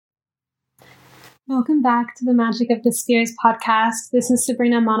Welcome back to the Magic of the Spheres podcast. This is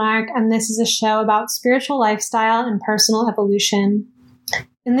Sabrina Monarch, and this is a show about spiritual lifestyle and personal evolution.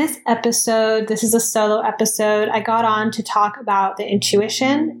 In this episode, this is a solo episode, I got on to talk about the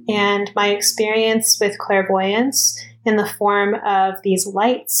intuition and my experience with clairvoyance in the form of these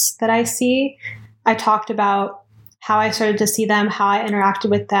lights that I see. I talked about how I started to see them, how I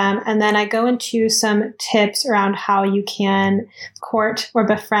interacted with them, and then I go into some tips around how you can court or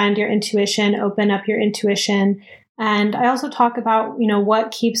befriend your intuition, open up your intuition. And I also talk about,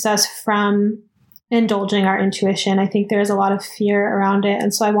 what keeps us from indulging our intuition. I think there's a lot of fear around it,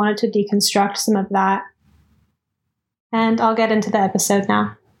 and so I wanted to deconstruct some of that. And I'll get into the episode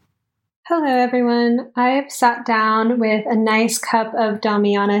now. Hello, everyone. I've sat down with a nice cup of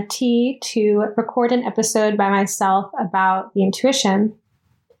Damiana tea to record an episode by myself about the intuition.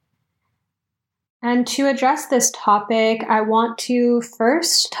 And to address this topic, I want to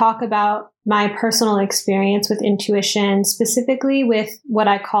first talk about my personal experience with intuition, specifically with what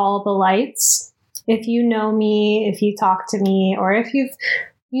I call the lights. If you know me, if you talk to me, or if you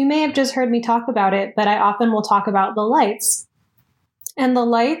may have just heard me talk about it, but I often will talk about the lights. And the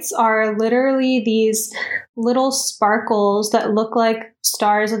lights are literally these little sparkles that look like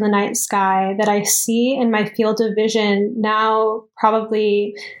stars in the night sky that I see in my field of vision now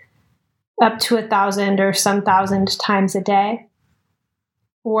probably up to 1,000 or some 1,000 times a day.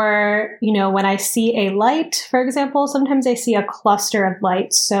 Or, when I see a light, for example, sometimes I see a cluster of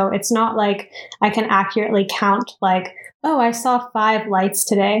lights. So it's not like I can accurately count I saw 5 lights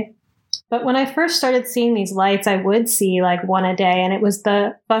today. But when I first started seeing these lights, I would see one a day, and it was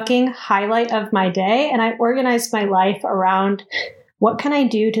the fucking highlight of my day. And I organized my life around what can I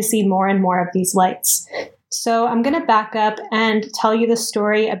do to see more and more of these lights. So I'm going to back up and tell you the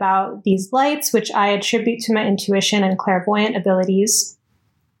story about these lights, which I attribute to my intuition and clairvoyant abilities.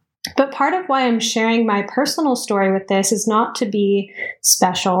 But part of why I'm sharing my personal story with this is not to be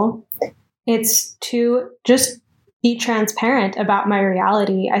special. It's to just be transparent about my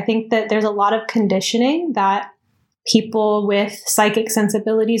reality. I think that there's a lot of conditioning that people with psychic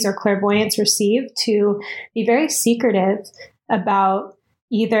sensibilities or clairvoyance receive to be very secretive about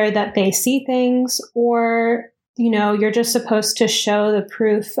either that they see things or, you're just supposed to show the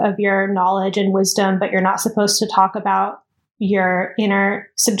proof of your knowledge and wisdom, but you're not supposed to talk about your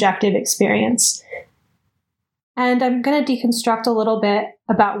inner subjective experience. And I'm going to deconstruct a little bit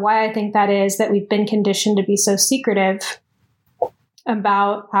about why I think that is that we've been conditioned to be so secretive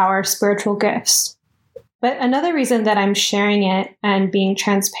about our spiritual gifts. But another reason that I'm sharing it and being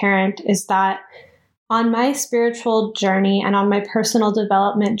transparent is that on my spiritual journey and on my personal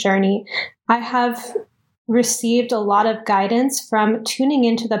development journey, I have received a lot of guidance from tuning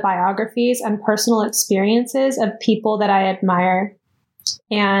into the biographies and personal experiences of people that I admire.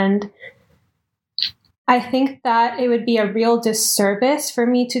 And I think that it would be a real disservice for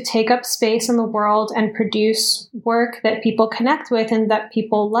me to take up space in the world and produce work that people connect with and that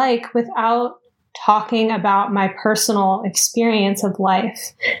people like without talking about my personal experience of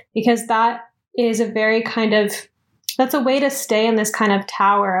life, because that is a very that's a way to stay in this kind of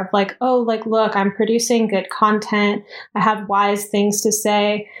tower of look, I'm producing good content. I have wise things to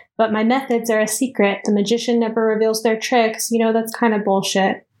say, but my methods are a secret. The magician never reveals their tricks. That's kind of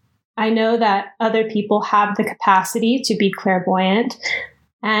bullshit. I know that other people have the capacity to be clairvoyant.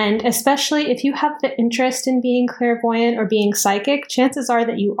 And especially if you have the interest in being clairvoyant or being psychic, chances are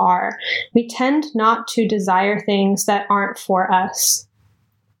that you are. We tend not to desire things that aren't for us.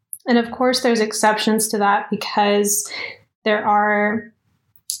 And of course, there's exceptions to that because there are,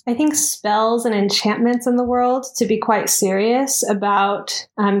 I think, spells and enchantments in the world to be quite serious about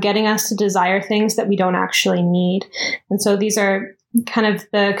getting us to desire things that we don't actually need. And so these are kind of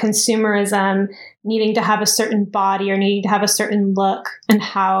the consumerism, needing to have a certain body or needing to have a certain look, and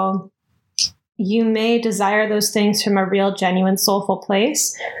how you may desire those things from a real, genuine, soulful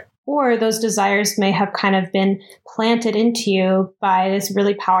place, or those desires may have kind of been planted into you by this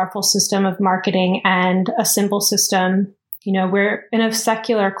really powerful system of marketing and a symbol system. We're in a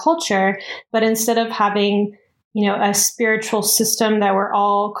secular culture, but instead of having a spiritual system that we're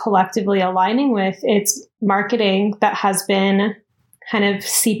all collectively aligning with, it's marketing that has been kind of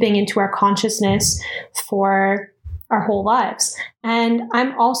seeping into our consciousness for our whole lives. And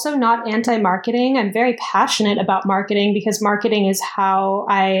I'm also not anti-marketing. I'm very passionate about marketing because marketing is how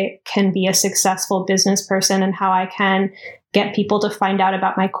I can be a successful business person and how I can get people to find out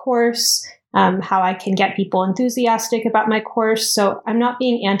about my course, how I can get people enthusiastic about my course. So I'm not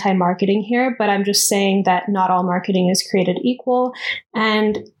being anti-marketing here, but I'm just saying that not all marketing is created equal.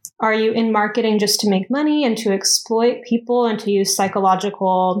 And are you in marketing just to make money and to exploit people and to use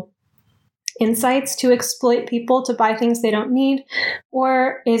psychological insights to exploit people to buy things they don't need?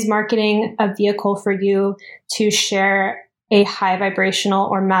 Or is marketing a vehicle for you to share a high vibrational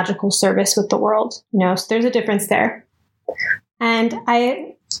or magical service with the world? So there's a difference there. And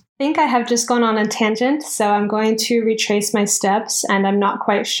I think I have just gone on a tangent, so I'm going to retrace my steps, and I'm not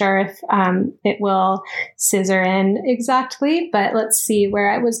quite sure if it will scissor in exactly, but let's see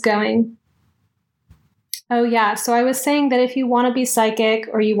where I was going. Oh yeah, so I was saying that if you want to be psychic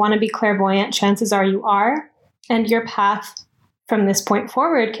or you want to be clairvoyant, chances are you are, and your path from this point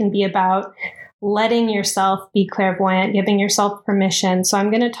forward can be about letting yourself be clairvoyant, giving yourself permission. So I'm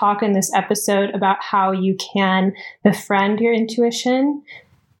going to talk in this episode about how you can befriend your intuition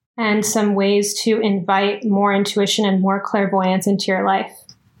and some ways to invite more intuition and more clairvoyance into your life.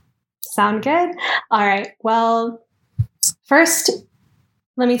 Sound good? All right. Well, first,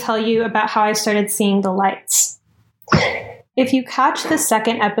 let me tell you about how I started seeing the lights. If you catch the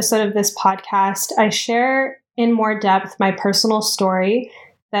second episode of this podcast, I share in more depth my personal story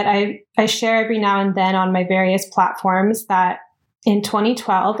that I share every now and then on my various platforms, that in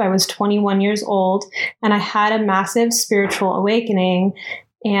 2012, I was 21 years old and I had a massive spiritual awakening,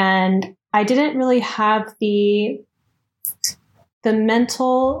 and I didn't really have the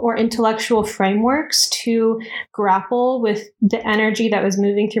mental or intellectual frameworks to grapple with the energy that was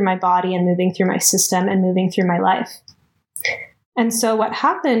moving through my body and moving through my system and moving through my life. And so what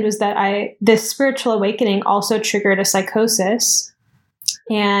happened was that this spiritual awakening also triggered a psychosis.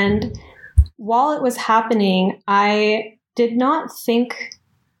 And while it was happening, I did not think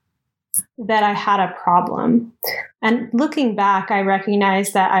that I had a problem. And looking back, I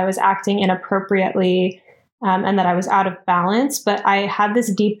recognized that I was acting inappropriately and that I was out of balance. But I had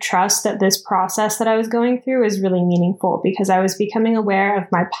this deep trust that this process that I was going through was really meaningful, because I was becoming aware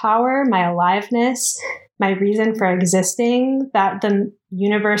of my power, my aliveness, my reason for existing, that the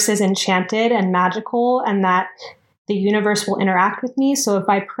universe is enchanted and magical, and that the universe will interact with me. So if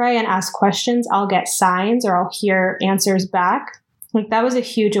I pray and ask questions, I'll get signs or I'll hear answers back. Like, that was a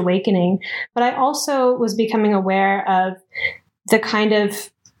huge awakening. But I also was becoming aware of the kind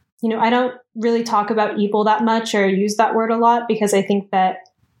of, I don't really talk about evil that much or use that word a lot, because I think that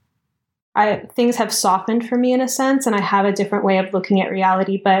things have softened for me in a sense, and I have a different way of looking at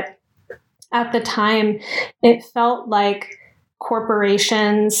reality. But at the time, it felt like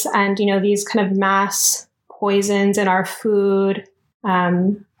corporations and, these kind of mass poisons in our food.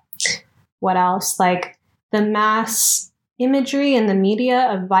 What else? Like the mass imagery in the media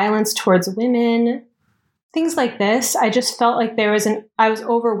of violence towards women, things like this. I just felt like I was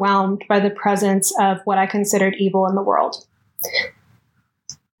overwhelmed by the presence of what I considered evil in the world.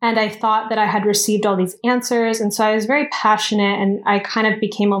 And I thought that I had received all these answers. And so I was very passionate, and I kind of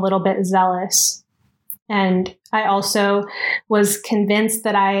became a little bit zealous. And I also was convinced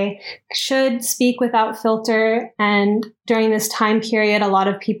that I should speak without filter. And during this time period, a lot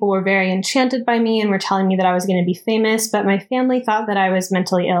of people were very enchanted by me and were telling me that I was going to be famous. But my family thought that I was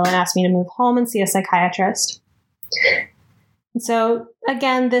mentally ill and asked me to move home and see a psychiatrist. So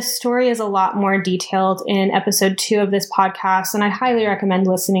again, this story is a lot more detailed in episode 2 of this podcast, and I highly recommend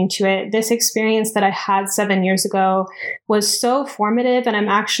listening to it. This experience that I had 7 years ago was so formative, and I'm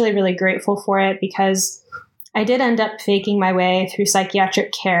actually really grateful for it, because I did end up faking my way through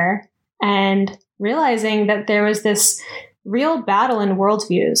psychiatric care and realizing that there was this real battle in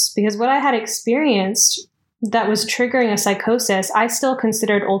worldviews, because what I had experienced that was triggering a psychosis, I still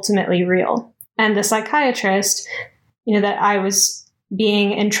considered ultimately real. And the psychiatrist, that I was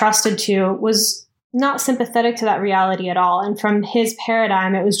being entrusted to, was not sympathetic to that reality at all. And from his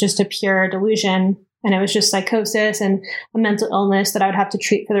paradigm, it was just a pure delusion, and it was just psychosis and a mental illness that I would have to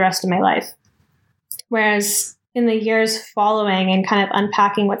treat for the rest of my life. Whereas in the years following and kind of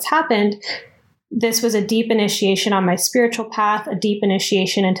unpacking what's happened, this was a deep initiation on my spiritual path, a deep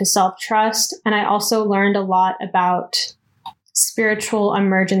initiation into self-trust. And I also learned a lot about spiritual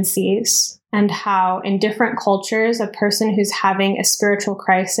emergencies, and how in different cultures, a person who's having a spiritual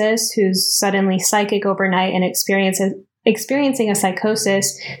crisis, who's suddenly psychic overnight and experiencing a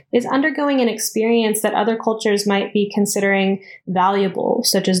psychosis, is undergoing an experience that other cultures might be considering valuable,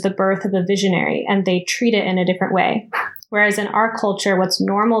 such as the birth of a visionary, and they treat it in a different way. Whereas in our culture, what's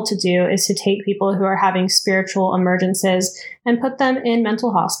normal to do is to take people who are having spiritual emergencies and put them in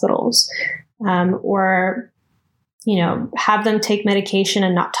mental hospitals, or have them take medication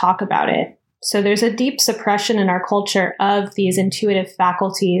and not talk about it. So there's a deep suppression in our culture of these intuitive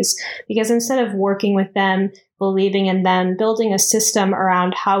faculties, because instead of working with them, believing in them, building a system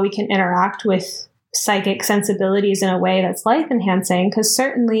around how we can interact with psychic sensibilities in a way that's life enhancing, because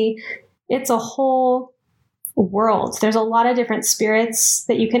certainly it's a whole worlds. There's a lot of different spirits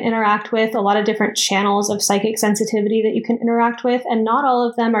that you can interact with, a lot of different channels of psychic sensitivity that you can interact with, and not all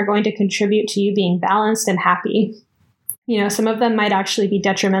of them are going to contribute to you being balanced and happy. Some of them might actually be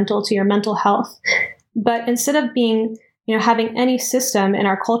detrimental to your mental health. But instead of being, having any system in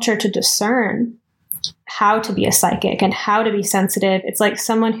our culture to discern how to be a psychic and how to be sensitive, it's like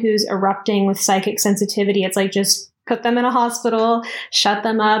someone who's erupting with psychic sensitivity. It's like just put them in a hospital, shut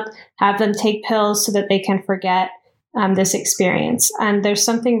them up, have them take pills so that they can forget this experience. And there's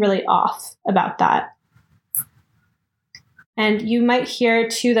something really off about that. And you might hear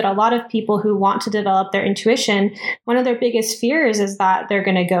too that a lot of people who want to develop their intuition, one of their biggest fears is that they're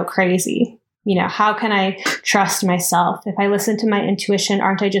going to go crazy. How can I trust myself? If I listen to my intuition,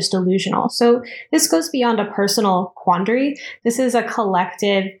 aren't I just delusional? So this goes beyond a personal quandary. This is a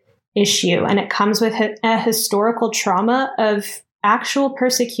collective issue, and it comes with a historical trauma of actual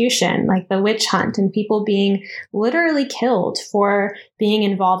persecution, like the witch hunt and people being literally killed for being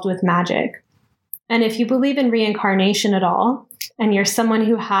involved with magic. And if you believe in reincarnation at all, and you're someone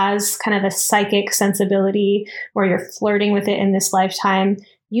who has kind of a psychic sensibility or you're flirting with it in this lifetime,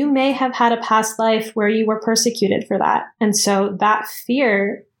 you may have had a past life where you were persecuted for that. And so that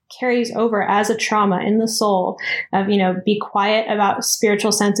fear carries over as a trauma in the soul of, be quiet about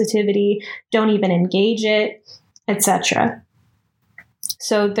spiritual sensitivity, don't even engage it, etc.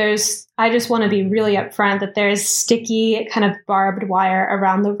 So I just want to be really upfront that there's sticky kind of barbed wire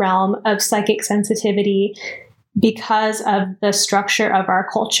around the realm of psychic sensitivity because of the structure of our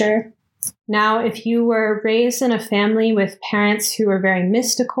culture. Now, if you were raised in a family with parents who were very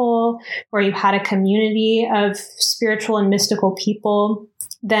mystical, or you had a community of spiritual and mystical people,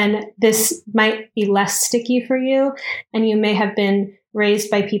 then this might be less sticky for you. And you may have been raised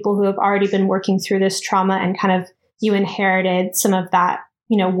by people who have already been working through this trauma and kind of you inherited some of that,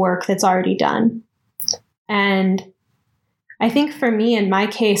 work that's already done. And I think for me, in my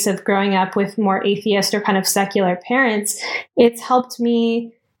case of growing up with more atheist or kind of secular parents, it's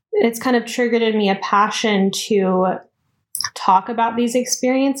kind of triggered in me a passion to talk about these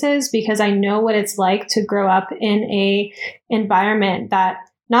experiences because I know what it's like to grow up in a environment that,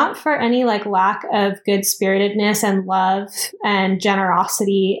 not for any lack of good spiritedness and love and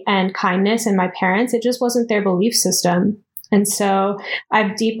generosity and kindness in my parents, it just wasn't their belief system. And so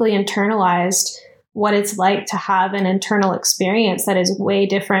I've deeply internalized what it's like to have an internal experience that is way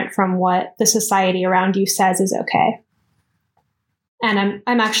different from what the society around you says is okay. And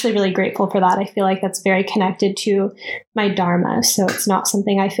I'm actually really grateful for that. I feel like that's very connected to my dharma, so it's not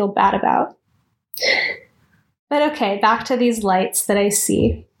something I feel bad about. But okay, back to these lights that I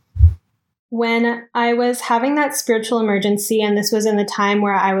see. When I was having that spiritual emergency, and this was in the time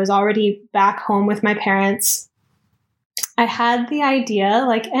where I was already back home with my parents, I had the idea,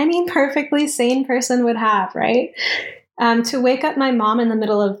 like any perfectly sane person would have, right? To wake up my mom in the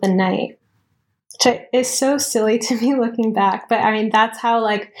middle of the night. Which is so silly to me looking back. But I mean, that's how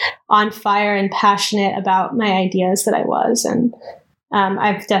on fire and passionate about my ideas that I was. And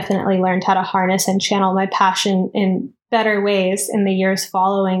I've definitely learned how to harness and channel my passion in better ways in the years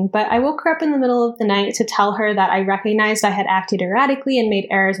following. But I woke her up in the middle of the night to tell her that I recognized I had acted erratically and made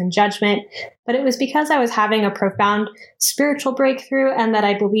errors in judgment. But it was because I was having a profound spiritual breakthrough and that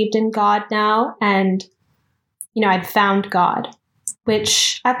I believed in God now. And, I'd found God,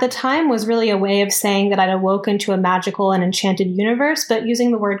 which at the time was really a way of saying that I'd awoken to a magical and enchanted universe, but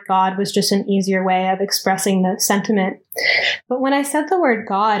using the word God was just an easier way of expressing the sentiment. But when I said the word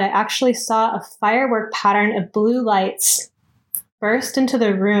God, I actually saw a firework pattern of blue lights burst into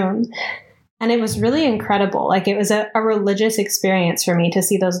the room. And it was really incredible. It was a religious experience for me to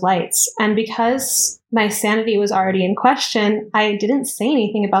see those lights. And because my sanity was already in question, I didn't say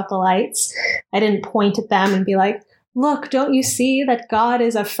anything about the lights. I didn't point at them and be like, look, don't you see that God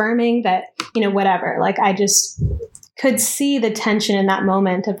is affirming that, whatever. I just could see the tension in that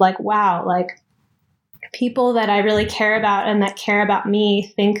moment of wow, people that I really care about and that care about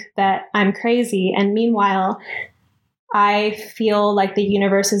me think that I'm crazy. And meanwhile, I feel like the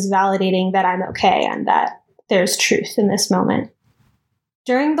universe is validating that I'm okay and that there's truth in this moment.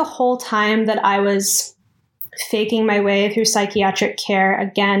 During the whole time that I was faking my way through psychiatric care,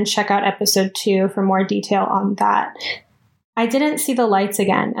 again, check out episode 2 for more detail on that, I didn't see the lights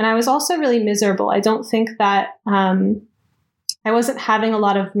again. And I was also really miserable. I don't think that I wasn't having a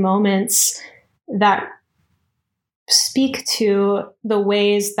lot of moments that speak to the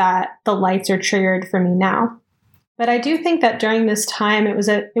ways that the lights are triggered for me now. But I do think that during this time, it was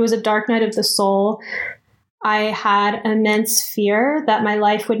a dark night of the soul. I had immense fear that my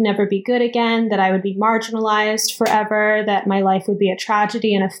life would never be good again, that I would be marginalized forever, that my life would be a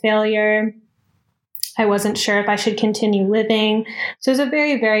tragedy and a failure. I wasn't sure if I should continue living. So it was a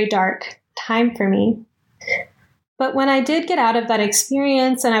very, very dark time for me. But when I did get out of that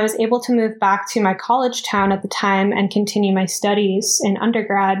experience and I was able to move back to my college town at the time and continue my studies in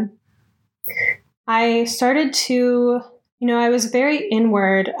undergrad, I started to, I was very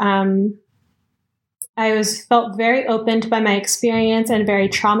inward. Felt very opened by my experience and very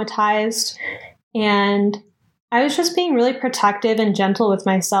traumatized. And I was just being really protective and gentle with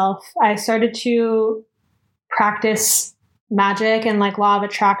myself. I started to practice magic and like law of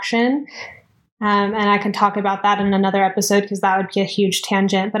attraction. And I can talk about that in another episode because that would be a huge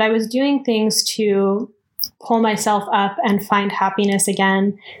tangent. But I was doing things to pull myself up and find happiness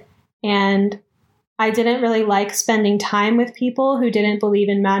again. And I didn't really like spending time with people who didn't believe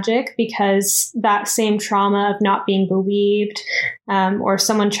in magic because that same trauma of not being believed or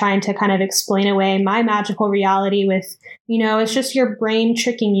someone trying to kind of explain away my magical reality with, it's just your brain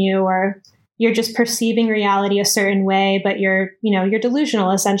tricking you or you're just perceiving reality a certain way, but you're delusional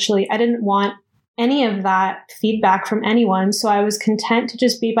essentially. I didn't want any of that feedback from anyone. So I was content to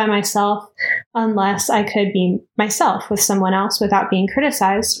just be by myself unless I could be myself with someone else without being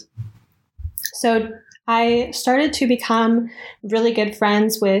criticized. So I started to become really good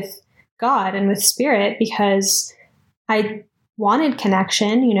friends with God and with spirit because I wanted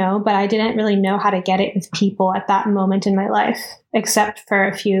connection, but I didn't really know how to get it with people at that moment in my life, except for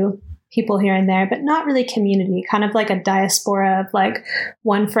a few people here and there, but not really community, kind of like a diaspora of like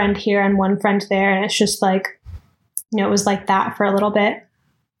one friend here and one friend there. And it's just like, it was like that for a little bit.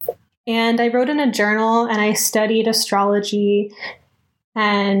 And I wrote in a journal and I studied astrology,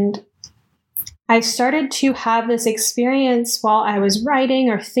 and I started to have this experience while I was writing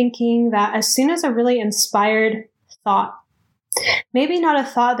or thinking that as soon as a really inspired thought, maybe not a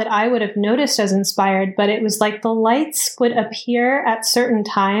thought that I would have noticed as inspired, but it was like the lights would appear at certain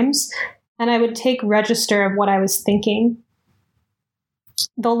times and I would take register of what I was thinking.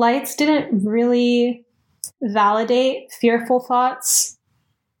 The lights didn't really validate fearful thoughts.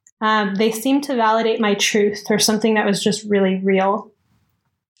 They seemed to validate my truth or something that was just really real.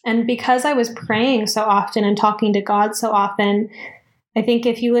 And because I was praying so often and talking to God so often, I think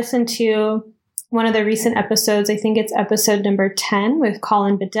if you listen to one of the recent episodes, I think it's episode number 10 with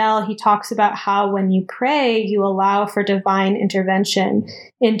Colin Bedell, he talks about how when you pray, you allow for divine intervention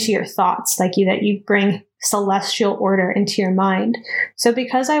into your thoughts, that you bring celestial order into your mind. So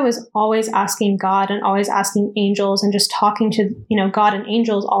because I was always asking God and always asking angels and just talking to, God and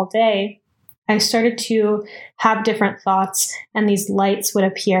angels all day, I started to have different thoughts and these lights would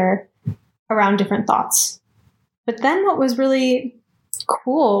appear around different thoughts. But then what was really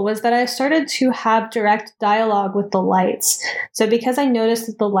cool was that I started to have direct dialogue with the lights. So because I noticed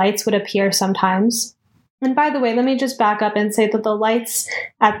that the lights would appear sometimes, and by the way, let me just back up and say that the lights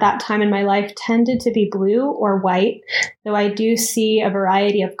at that time in my life tended to be blue or white, though I do see a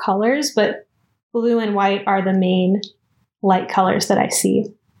variety of colors, but blue and white are the main light colors that I see.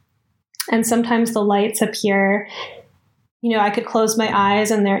 And sometimes the lights appear, I could close my eyes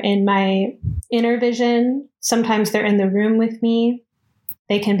and they're in my inner vision. Sometimes they're in the room with me.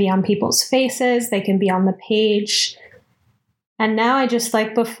 They can be on people's faces. They can be on the page. And now I just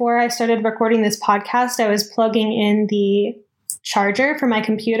before I started recording this podcast, I was plugging in the charger for my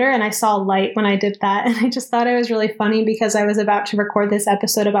computer and I saw a light when I did that. And I just thought it was really funny because I was about to record this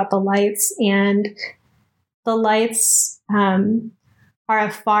episode about the lights, and the lights are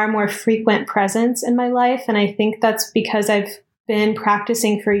a far more frequent presence in my life. And I think that's because I've been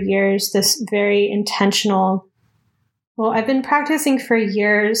practicing for years this very intentional I've been practicing for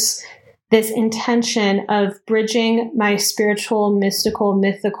years this intention of bridging my spiritual, mystical,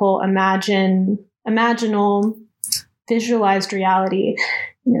 mythical, imaginal, visualized reality.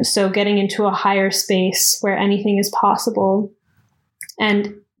 So getting into a higher space where anything is possible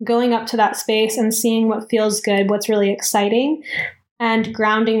and going up to that space and seeing what feels good, what's really exciting, and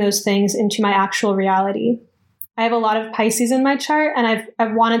grounding those things into my actual reality. I have a lot of Pisces in my chart, and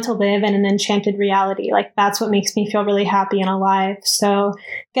I've wanted to live in an enchanted reality. That's what makes me feel really happy and alive. So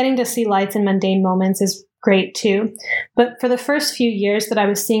getting to see lights in mundane moments is great too. But for the first few years that I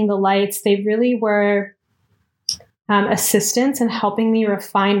was seeing the lights, they really were assistance in helping me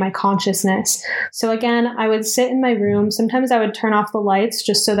refine my consciousness. So again, I would sit in my room. Sometimes I would turn off the lights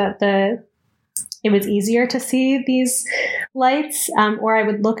just so that it was easier to see these lights, or I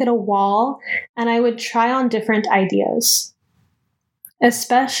would look at a wall and I would try on different ideas,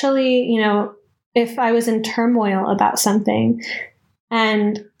 especially, if I was in turmoil about something.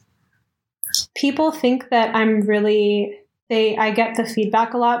 And people think that I get the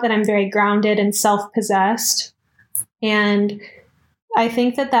feedback a lot that I'm very grounded and self-possessed. And I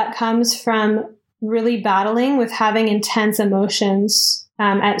think that comes from really battling with having intense emotions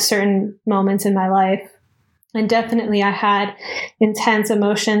at certain moments in my life. And definitely I had intense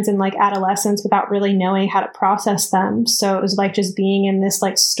emotions in like adolescence without really knowing how to process them. So it was like just being in this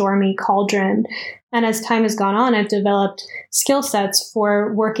like stormy cauldron. And as time has gone on, I've developed skill sets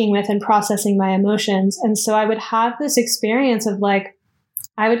for working with and processing my emotions. And so I would have this experience of like,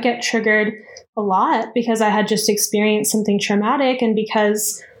 I would get triggered a lot because I had just experienced something traumatic and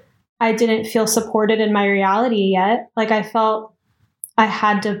because I didn't feel supported in my reality yet. Like I felt I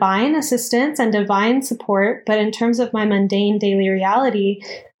had divine assistance and divine support, but in terms of my mundane daily reality,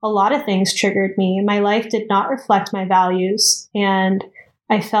 a lot of things triggered me. My life did not reflect my values, and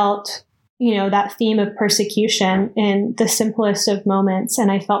I felt, that theme of persecution in the simplest of moments, and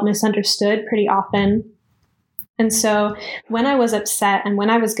I felt misunderstood pretty often. And so when I was upset and when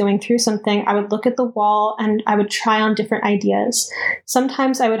I was going through something, I would look at the wall and I would try on different ideas.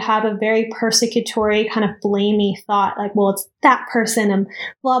 Sometimes I would have a very persecutory kind of blamey thought, like, well, it's that person and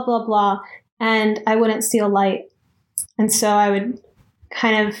blah, blah, blah. And I wouldn't see a light. And so I would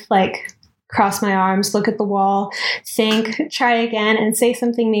kind of like cross my arms, look at the wall, think, try again, and say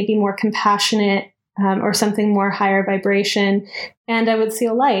something maybe more compassionate or something more higher vibration. And I would see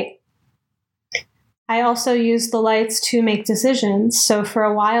a light. I also used the lights to make decisions. So for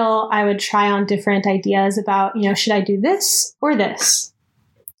a while, I would try on different ideas about, should I do this or this?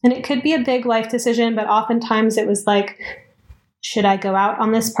 And it could be a big life decision, but oftentimes it was like, should I go out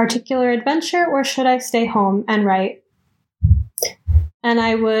on this particular adventure or should I stay home and write? And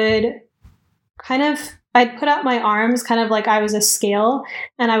I would I'd put out my arms kind of like I was a scale,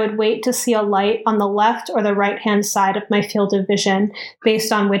 and I would wait to see a light on the left or the right-hand side of my field of vision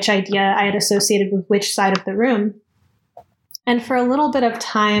based on which idea I had associated with which side of the room. And for a little bit of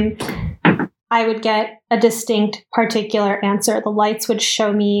time, I would get a distinct particular answer. The lights would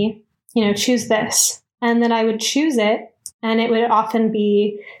show me, choose this. And then I would choose it, and it would often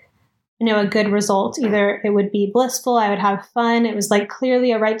be a good result. Either it would be blissful, I would have fun, it was like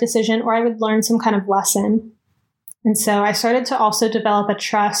clearly a right decision, or I would learn some kind of lesson. And so I started to also develop a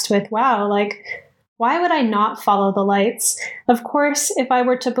trust with, wow, like, why would I not follow the lights? Of course, if I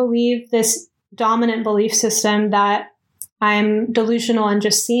were to believe this dominant belief system that I'm delusional and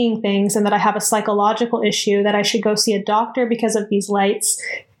just seeing things and that I have a psychological issue, that I should go see a doctor because of these lights,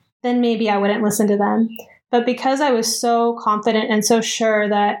 then maybe I wouldn't listen to them. But because I was so confident and so sure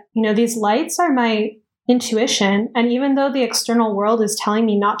that, these lights are my intuition, and even though the external world is telling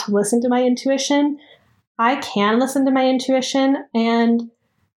me not to listen to my intuition, I can listen to my intuition. And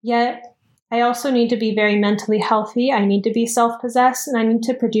yet I also need to be very mentally healthy. I need to be self-possessed, and I need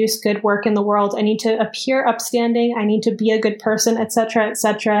to produce good work in the world. I need to appear upstanding. I need to be a good person, etc.,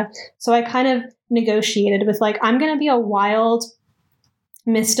 etc. So I kind of negotiated with like, I'm going to be a wild,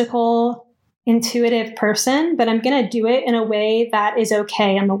 mystical, intuitive person, but I'm going to do it in a way that is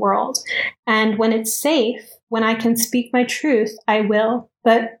okay in the world. And when it's safe, when I can speak my truth, I will.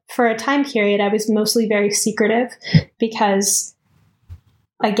 But for a time period, I was mostly very secretive because,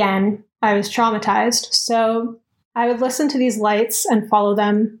 again, I was traumatized. So I would listen to these lights and follow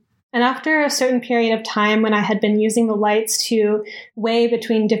them. And after a certain period of time, when I had been using the lights to weigh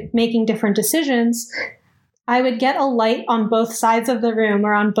between making different decisions, I would get a light on both sides of the room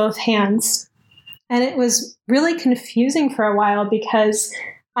or on both hands. And it was really confusing for a while because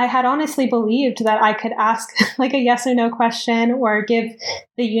I had honestly believed that I could ask like a yes or no question or give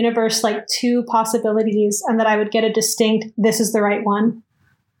the universe like two possibilities and that I would get a distinct, this is the right one.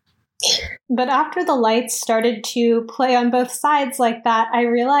 But after the lights started to play on both sides like that, I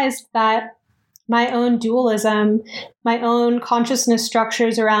realized that my own dualism, my own consciousness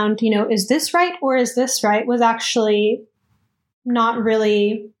structures around, is this right or is this right, was actually not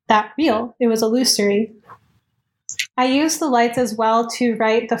really that real. It was illusory. I use the lights as well to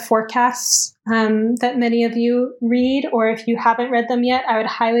write the forecasts that many of you read, or if you haven't read them yet, I would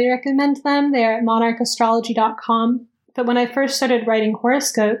highly recommend them. They're at monarchastrology.com. But when I first started writing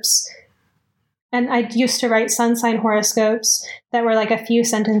horoscopes, and I used to write sun sign horoscopes that were like a few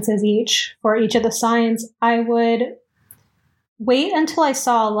sentences each for each of the signs, I would wait until I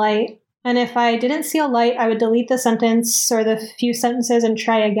saw a light. And if I didn't see a light, I would delete the sentence or the few sentences and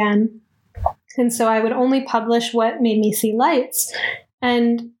try again. And so I would only publish what made me see lights.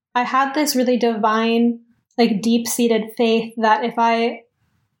 And I had this really divine, like deep-seated faith that if I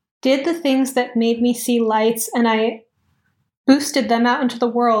did the things that made me see lights and I boosted them out into the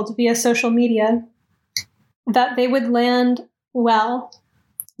world via social media, that they would land well.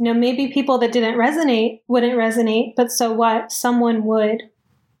 Maybe people that didn't resonate wouldn't resonate, but so what? Someone would.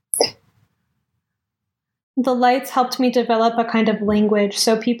 the lights helped me develop a kind of language.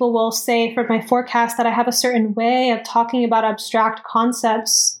 So people will say for my forecast that I have a certain way of talking about abstract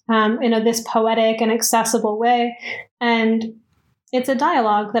concepts in this poetic and accessible way. And it's a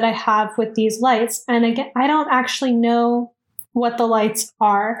dialogue that I have with these lights. And again, I don't actually know what the lights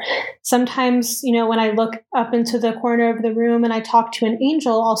are. Sometimes, when I look up into the corner of the room and I talk to an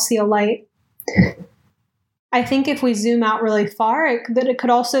angel, I'll see a light. I think if we zoom out really far, it could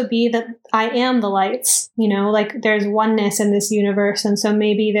also be that I am the lights, like there's oneness in this universe. And so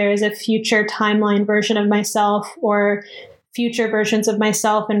maybe there is a future timeline version of myself or future versions of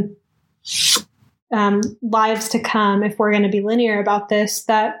myself and lives to come, if we're going to be linear about this,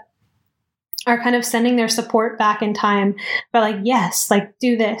 that are kind of sending their support back in time by like, yes, like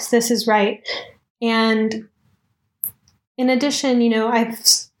do this, this is right. And in addition,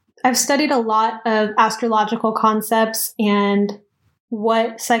 I've studied a lot of astrological concepts and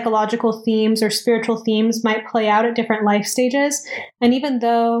what psychological themes or spiritual themes might play out at different life stages. And even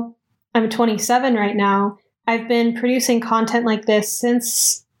though I'm 27 right now, I've been producing content like this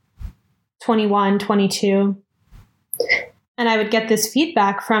since 21, 22. And I would get this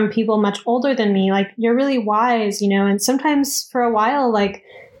feedback from people much older than me, like, you're really wise, and sometimes for a while, like,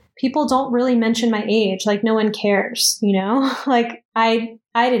 people don't really mention my age, like no one cares, like I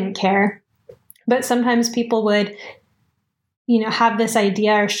didn't care. But sometimes people would, have this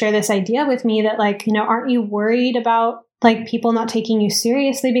idea or share this idea with me that like, aren't you worried about like people not taking you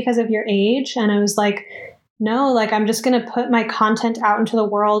seriously because of your age? And I was like, no, like I'm just going to put my content out into the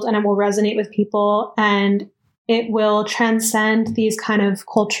world and it will resonate with people and it will transcend these kind of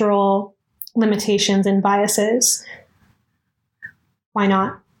cultural limitations and biases. Why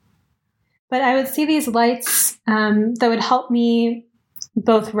not? But I would see these lights that would help me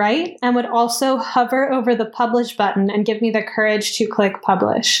both write and would also hover over the publish button and give me the courage to click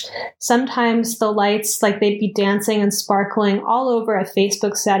publish. Sometimes the lights, like they'd be dancing and sparkling all over a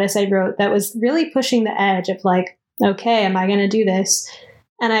Facebook status I wrote that was really pushing the edge of like, okay, am I going to do this?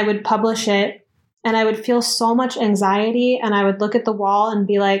 And I would publish it and I would feel so much anxiety and I would look at the wall and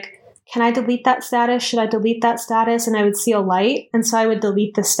be like, can I delete that status? Should I delete that status? And I would see a light. And so I would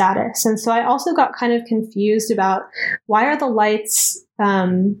delete the status. And so I also got kind of confused about why are the lights,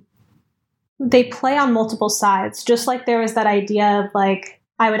 they play on multiple sides. Just like there was that idea of like,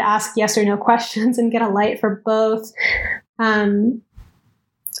 I would ask yes or no questions and get a light for both.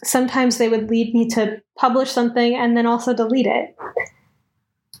 Sometimes they would lead me to publish something and then also delete it,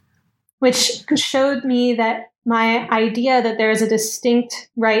 which showed me that my idea that there is a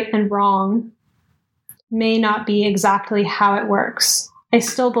distinct right and wrong may not be exactly how it works. I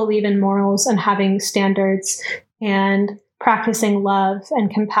still believe in morals and having standards and practicing love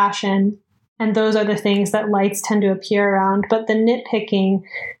and compassion. And those are the things that lights tend to appear around. But the nitpicking,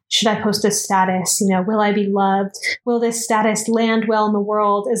 should I post a status? Will I be loved? Will this status land well in the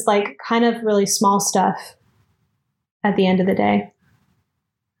world? Is like kind of really small stuff at the end of the day.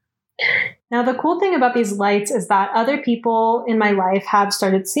 Now, the cool thing about these lights is that other people in my life have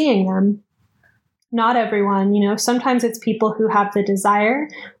started seeing them. Not everyone, sometimes it's people who have the desire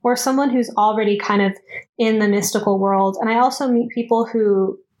or someone who's already kind of in the mystical world. And I also meet people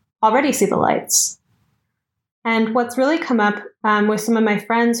who already see the lights. And what's really come up with some of my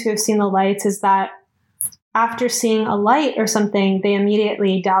friends who have seen the lights is that after seeing a light or something, they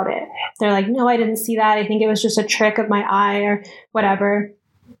immediately doubt it. They're like, no, I didn't see that. I think it was just a trick of my eye or whatever.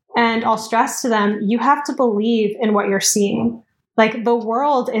 And I'll stress to them, you have to believe in what you're seeing. Like the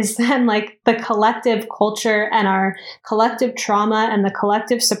world is then like the collective culture and our collective trauma and the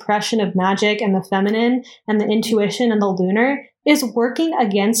collective suppression of magic and the feminine and the intuition and the lunar is working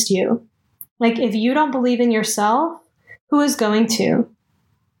against you. Like if you don't believe in yourself, who is going to?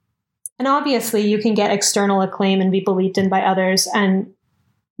 And obviously you can get external acclaim and be believed in by others and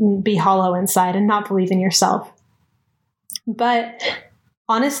be hollow inside and not believe in yourself. But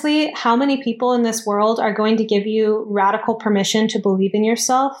honestly, how many people in this world are going to give you radical permission to believe in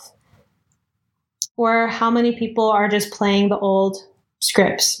yourself? Or how many people are just playing the old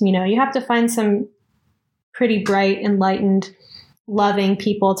scripts? You have to find some pretty bright, enlightened, loving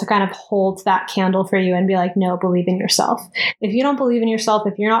people to kind of hold that candle for you and be like, no, believe in yourself. If you don't believe in yourself,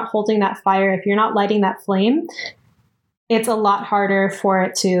 if you're not holding that fire, if you're not lighting that flame, it's a lot harder for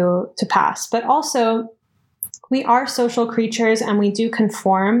it to pass. But also, we are social creatures and we do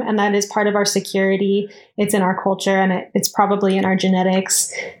conform, and that is part of our security. It's in our culture and it's probably in our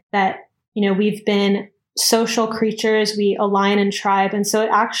genetics that, we've been social creatures. We align in tribe. And so it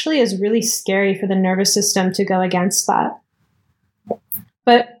actually is really scary for the nervous system to go against that.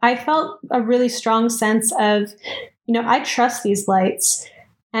 But I felt a really strong sense of, I trust these lights.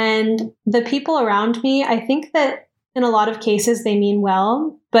 And the people around me, I think that in a lot of cases they mean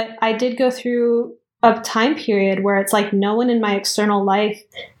well, but I did go through a time period where it's like no one in my external life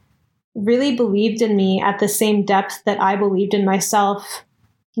really believed in me at the same depth that I believed in myself.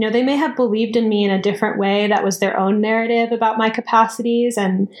 You know, they may have believed in me in a different way. That was their own narrative about my capacities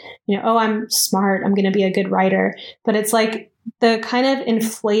and, you know, oh, I'm smart, I'm going to be a good writer. But it's like the kind of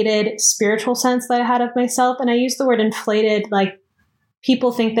inflated spiritual sense that I had of myself. And I use the word inflated, like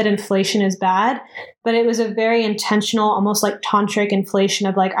people think that inflation is bad, but it was a very intentional, almost like tantric inflation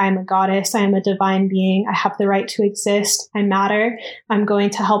of like, I'm a goddess, I am a divine being, I have the right to exist, I matter, I'm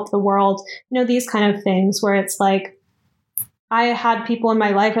going to help the world. You know, these kind of things where it's like, I had people in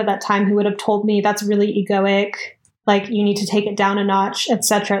my life at that time who would have told me that's really egoic, like you need to take it down a notch,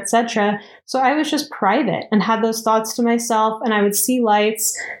 etc., etc. So I was just private and had those thoughts to myself, and I would see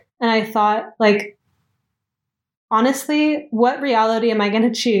lights, and I thought, like, honestly, what reality am I going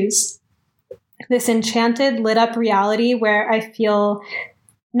to choose? This enchanted, lit up reality where I feel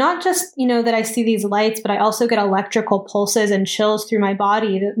not just, you know, that I see these lights, but I also get electrical pulses and chills through my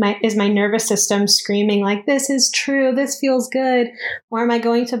body. That is my nervous system screaming like, this is true, this feels good. Or am I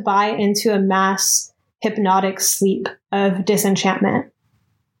going to buy into a mass hypnotic sleep of disenchantment?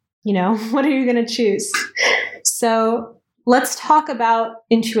 You know, what are you going to choose? So let's talk about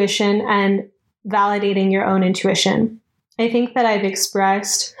intuition and validating your own intuition. I think that I've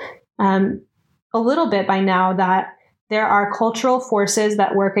expressed a little bit by now that there are cultural forces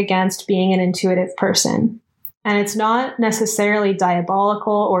that work against being an intuitive person. And it's not necessarily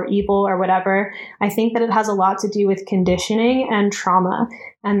diabolical or evil or whatever. I think that it has a lot to do with conditioning and trauma,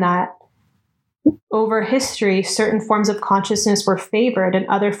 and that over history, certain forms of consciousness were favored and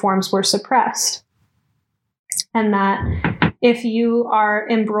other forms were suppressed. And that if you are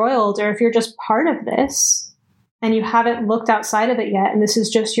embroiled or if you're just part of this and you haven't looked outside of it yet, and this is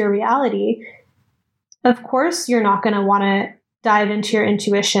just your reality, of course, you're not going to want to dive into your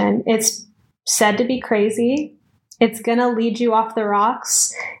intuition. It's said to be crazy. It's going to lead you off the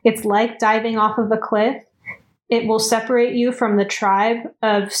rocks. It's like diving off of a cliff. It will separate you from the tribe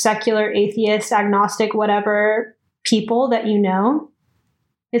of secular, atheist, agnostic, whatever people that you know.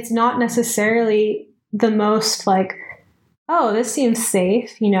 It's not necessarily the most like, oh, this seems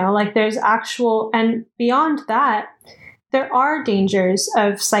safe, you know, like there's actual, and beyond that, there are dangers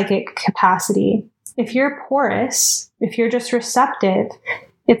of psychic capacity. If you're porous, if you're just receptive,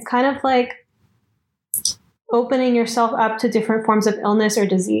 it's kind of like opening yourself up to different forms of illness or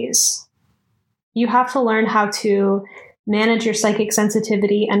disease. You have to learn how to manage your psychic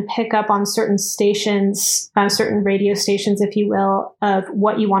sensitivity and pick up on certain stations, certain radio stations, if you will, of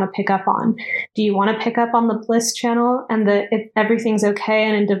what you want to pick up on. Do you want to pick up on the bliss channel and the if everything's okay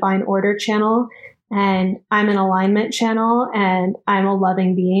and in divine order channel, and I'm in alignment channel, and I'm a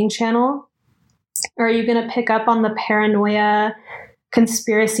loving being channel? Or are you going to pick up on the paranoia,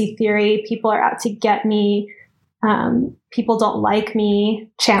 conspiracy theory, people are out to get me, people don't like me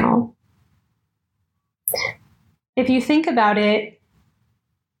channel? If you think about it,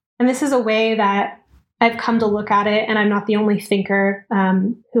 and this is a way that I've come to look at it, and I'm not the only thinker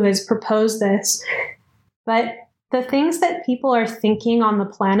who has proposed this, but the things that people are thinking on the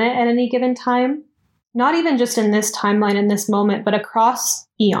planet at any given time, not even just in this timeline, in this moment, but across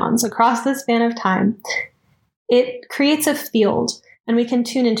eons, across the span of time, it creates a field, and we can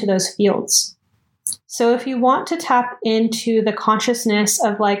tune into those fields. So if you want to tap into the consciousness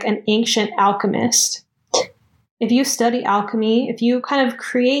of like an ancient alchemist, if you study alchemy, if you kind of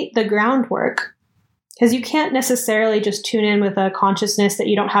create the groundwork, because you can't necessarily just tune in with a consciousness that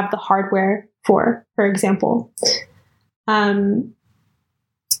you don't have the hardware for example.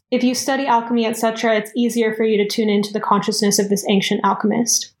 If you study alchemy, etc., it's easier for you to tune into the consciousness of this ancient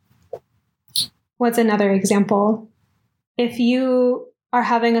alchemist. What's another example? If you are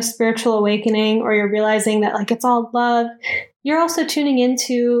having a spiritual awakening, or you're realizing that like it's all love, you're also tuning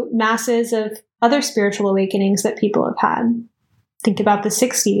into masses of other spiritual awakenings that people have had. Think about the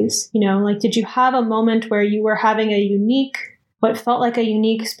 60s, you know, like, did you have a moment where you were having a unique, what felt like a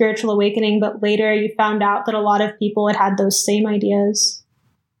unique spiritual awakening, but later you found out that a lot of people had had those same ideas?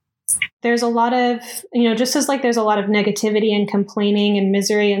 There's a lot of, you know, just as like there's a lot of negativity and complaining and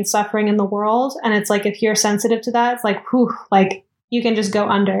misery and suffering in the world. And it's like, if you're sensitive to that, it's like, whew, like you can just go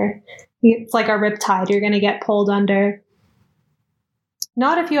under. It's like a riptide. You're going to get pulled under.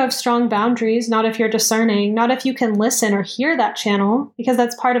 Not if you have strong boundaries, not if you're discerning, not if you can listen or hear that channel, because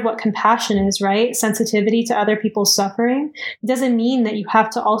that's part of what compassion is, right? Sensitivity to other people's suffering. It doesn't mean that you have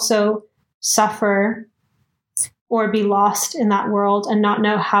to also suffer or be lost in that world and not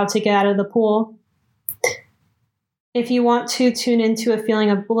know how to get out of the pool. if you want to tune into a feeling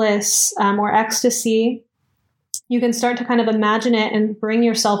of bliss or ecstasy, you can start to kind of imagine it and bring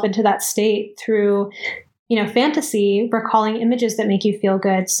yourself into that state through, fantasy, recalling images that make you feel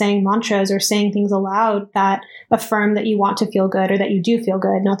good, saying mantras or saying things aloud that affirm that you want to feel good or that you do feel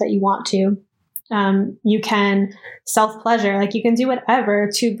good, not that you want to. You can self-pleasure, like you can do whatever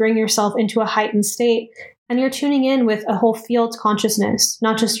to bring yourself into a heightened state. And you're tuning in with a whole field's consciousness,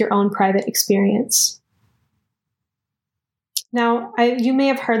 not just your own private experience. Now, you may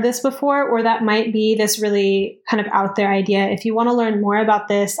have heard this before, or that might be this really kind of out there idea. If you want to learn more about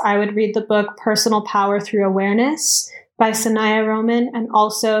this, I would read the book Personal Power Through Awareness by Sanaya Roman, and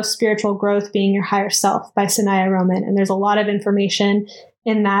also Spiritual Growth Being Your Higher Self by Sanaya Roman. And there's a lot of information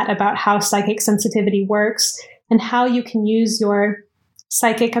in that about how psychic sensitivity works and how you can use your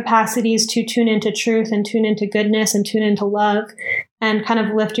psychic capacities to tune into truth and tune into goodness and tune into love and kind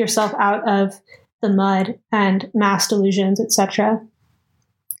of lift yourself out of the mud and mass delusions, etc.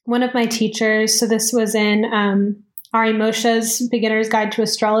 One of my teachers, so this was in Ari Moshe's Beginner's Guide to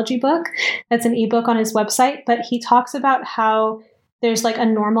Astrology book. That's an ebook on his website, but he talks about how there's like a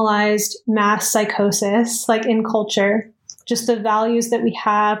normalized mass psychosis, like in culture, just the values that we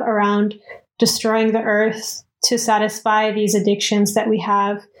have around destroying the earth to satisfy these addictions that we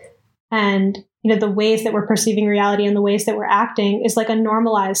have, and the ways that we're perceiving reality and the ways that we're acting is like a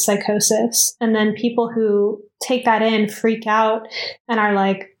normalized psychosis. And then people who take that in freak out and are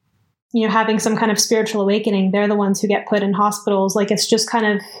like, having some kind of spiritual awakening. They're the ones who get put in hospitals. Like it's just kind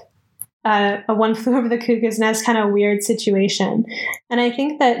of a one flew over the cuckoo's nest kind of weird situation. And I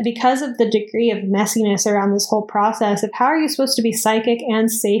think that because of the degree of messiness around this whole process of how are you supposed to be psychic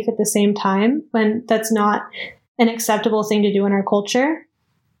and safe at the same time when that's not an acceptable thing to do in our culture,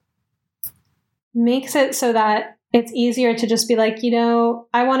 makes it so that it's easier to just be like,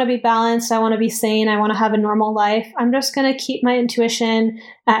 I want to be balanced. I want to be sane. I want to have a normal life. I'm just going to keep my intuition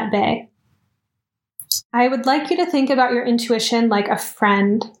at bay. I would like you to think about your intuition like a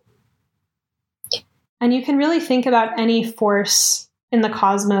friend. And you can really think about any force in the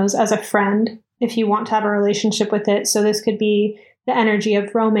cosmos as a friend if you want to have a relationship with it. So this could be the energy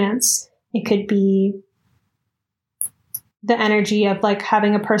of romance. It could be the energy of like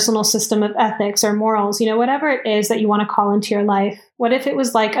having a personal system of ethics or morals, whatever it is that you want to call into your life. What if it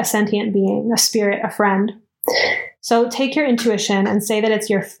was like a sentient being, a spirit, a friend? So take your intuition and say that it's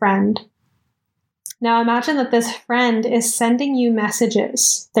your friend. Now imagine that this friend is sending you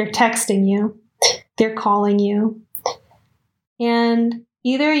messages. They're texting you. They're calling you. And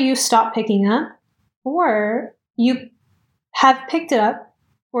either you stop picking up or you have picked it up.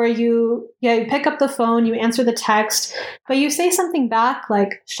 Or you pick up the phone, you answer the text, but you say something back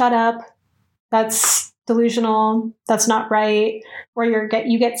like, shut up, that's delusional, that's not right, or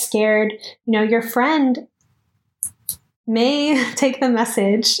you get scared. Your friend may take the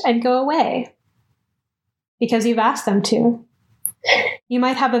message and go away because you've asked them to. You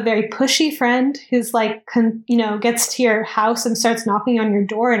might have a very pushy friend who's like, gets to your house and starts knocking on your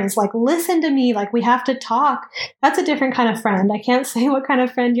door and is like, listen to me, like we have to talk. That's a different kind of friend. I can't say what kind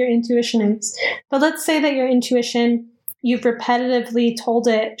of friend your intuition is, but let's say that your intuition, you've repetitively told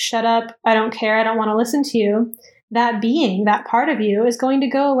it, shut up, I don't care, I don't want to listen to you. That being, that part of you is going to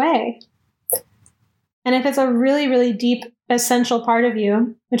go away. And if it's a really, really deep, essential part of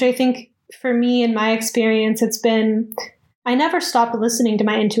you, which I think for me, in my experience, it's been, I never stopped listening to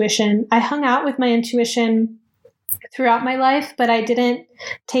my intuition. I hung out with my intuition throughout my life, but I didn't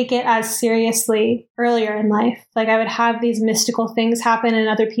take it as seriously earlier in life. Like I would have these mystical things happen and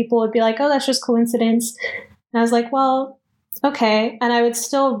other people would be like, oh, that's just coincidence. And I was like, well, okay. And I would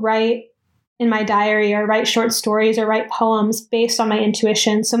still write in my diary or write short stories or write poems based on my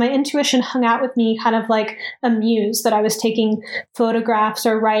intuition. So my intuition hung out with me kind of like a muse that I was taking photographs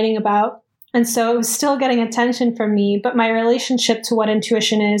or writing about. And so it was still getting attention from me, but my relationship to what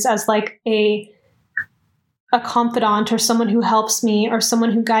intuition is as like a confidant or someone who helps me or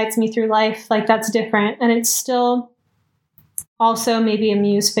someone who guides me through life, like that's different. And it's still also maybe a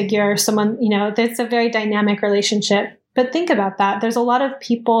muse figure or someone, it's a very dynamic relationship. But think about that. There's a lot of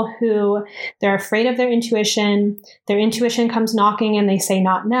people who they're afraid of their intuition comes knocking and they say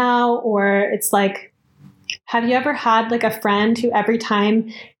not now, or it's like, have you ever had like a friend who every time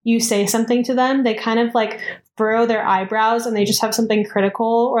you say something to them, they kind of like furrow their eyebrows and they just have something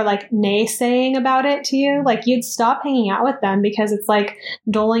critical or like naysaying about it to you? Like you'd stop hanging out with them because it's like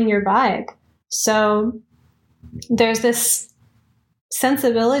dulling your vibe. So there's this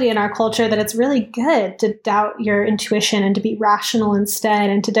sensibility in our culture that it's really good to doubt your intuition and to be rational instead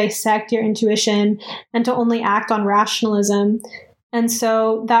and to dissect your intuition and to only act on rationalism. And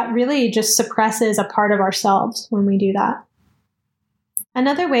so that really just suppresses a part of ourselves when we do that.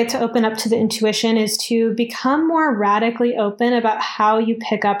 Another way to open up to the intuition is to become more radically open about how you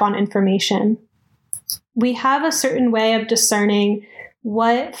pick up on information. We have a certain way of discerning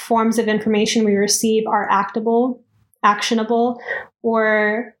what forms of information we receive are actionable,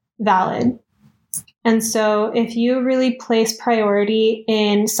 or valid. And so if you really place priority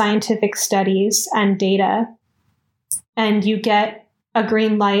in scientific studies and data, and you get a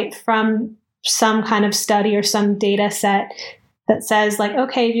green light from some kind of study or some data set that says like,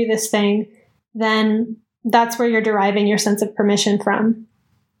 okay, do this thing, then that's where you're deriving your sense of permission from.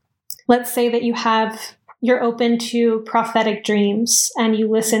 Let's say that you're open to prophetic dreams and you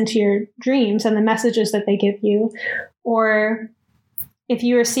listen to your dreams and the messages that they give you. Or if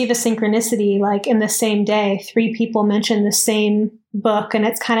you receive a synchronicity, like in the same day, 3 people mention the same book and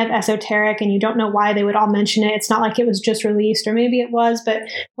it's kind of esoteric and you don't know why they would all mention it. It's not like it was just released, or maybe it was, but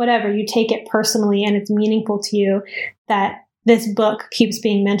whatever, you take it personally and it's meaningful to you that this book keeps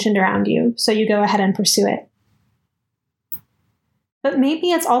being mentioned around you. So you go ahead and pursue it. But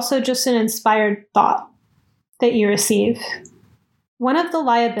maybe it's also just an inspired thought that you receive. One of the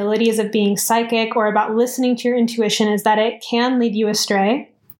liabilities of being psychic or about listening to your intuition is that it can lead you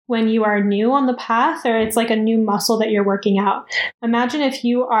astray when you are new on the path, or it's like a new muscle that you're working out. Imagine if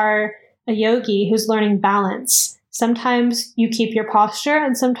you are a yogi who's learning balance. Sometimes you keep your posture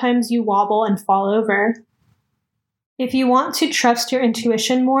and sometimes you wobble and fall over. If you want to trust your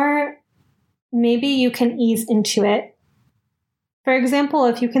intuition more, maybe you can ease into it. For example,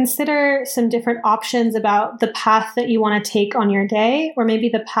 if you consider some different options about the path that you want to take on your day, or maybe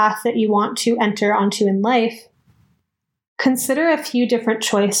the path that you want to enter onto in life, consider a few different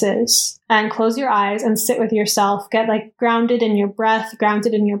choices and close your eyes and sit with yourself. Get like grounded in your breath,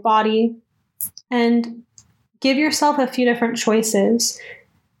 grounded in your body, and give yourself a few different choices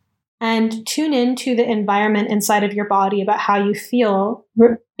and tune into the environment inside of your body about how you feel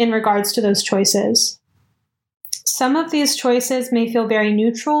in regards to those choices. Some of these choices may feel very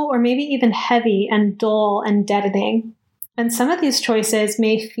neutral or maybe even heavy and dull and deadening. And some of these choices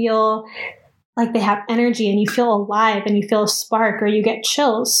may feel like they have energy and you feel alive and you feel a spark or you get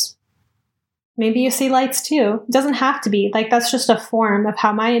chills. Maybe you see lights too. It doesn't have to be. Like, that's just a form of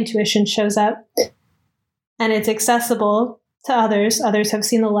how my intuition shows up. And it's accessible to others. Others have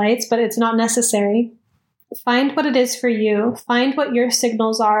seen the lights, but it's not necessary. Find what it is for you. Find what your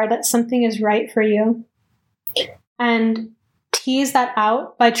signals are that something is right for you. And tease that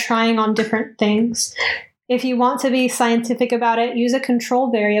out by trying on different things. If you want to be scientific about it, use a control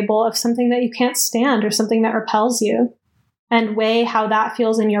variable of something that you can't stand or something that repels you, and weigh how that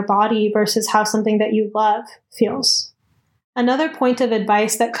feels in your body versus how something that you love feels. Another point of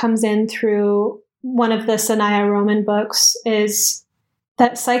advice that comes in through one of the Sanaya Roman books is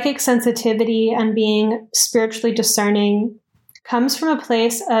that psychic sensitivity and being spiritually discerning comes from a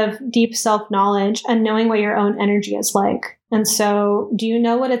place of deep self-knowledge and knowing what your own energy is like. And so, do you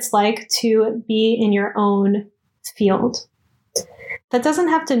know what it's like to be in your own field? That doesn't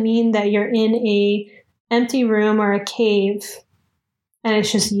have to mean that you're in a empty room or a cave and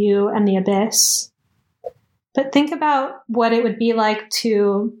it's just you and the abyss. But think about what it would be like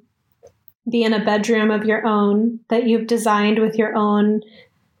to be in a bedroom of your own that you've designed with your own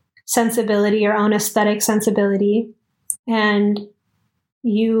sensibility, your own aesthetic sensibility. And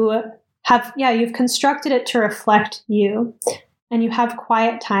you've constructed it to reflect you. And you have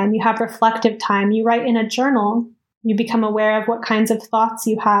quiet time, you have reflective time. You write in a journal. You become aware of what kinds of thoughts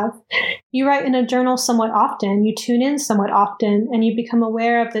you have. You write in a journal somewhat often. You tune in somewhat often, and you become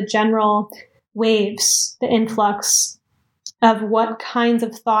aware of the general waves, the influx of what kinds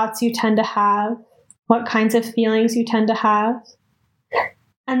of thoughts you tend to have, what kinds of feelings you tend to have.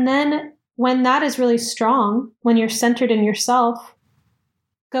 And then when that is really strong, when you're centered in yourself,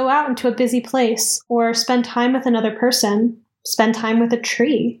 go out into a busy place or spend time with another person, spend time with a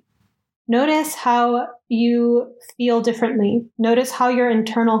tree. Notice how you feel differently. Notice how your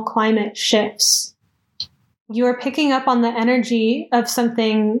internal climate shifts. You are picking up on the energy of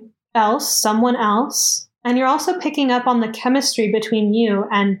something else, someone else, and you're also picking up on the chemistry between you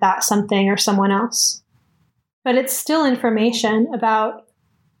and that something or someone else. But it's still information about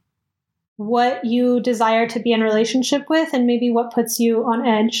what you desire to be in relationship with and maybe what puts you on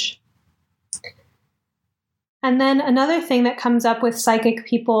edge. And then another thing that comes up with psychic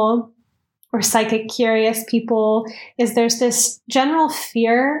people or psychic curious people is there's this general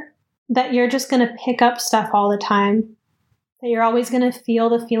fear that you're just going to pick up stuff all the time, that you're always going to feel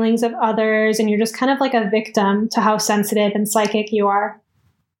the feelings of others, and you're just kind of like a victim to how sensitive and psychic you are.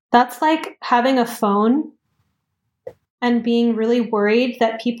 That's like having a phone and being really worried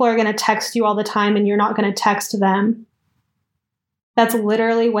that people are going to text you all the time and you're not going to text them. That's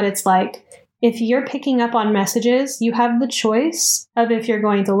literally what it's like. If you're picking up on messages, you have the choice of if you're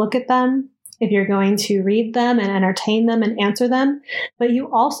going to look at them, if you're going to read them and entertain them and answer them, but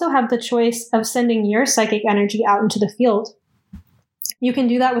you also have the choice of sending your psychic energy out into the field. You can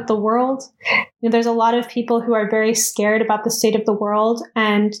do that with the world. There's a lot of people who are very scared about the state of the world,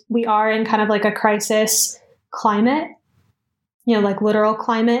 and we are in kind of like a crisis climate, like literal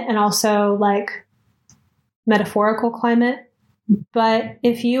climate and also like metaphorical climate. But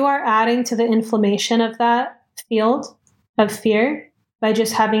if you are adding to the inflammation of that field of fear by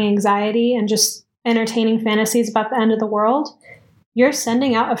just having anxiety and just entertaining fantasies about the end of the world, you're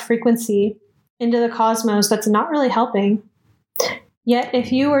sending out a frequency into the cosmos that's not really helping. Yet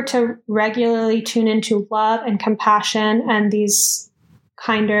if you were to regularly tune into love and compassion and these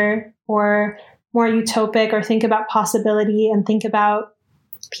kinder or more utopic, or think about possibility and think about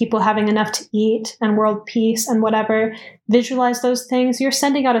people having enough to eat and world peace and whatever, visualize those things, you're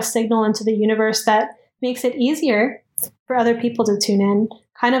sending out a signal into the universe that makes it easier for other people to tune in.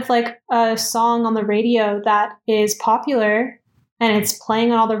 Kind of like a song on the radio that is popular and it's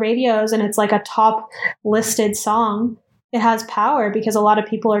playing on all the radios and it's like a top listed song. It has power because a lot of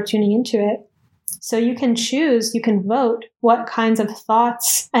people are tuning into it. So you can choose, you can vote what kinds of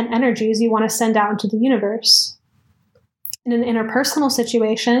thoughts and energies you want to send out into the universe. In an interpersonal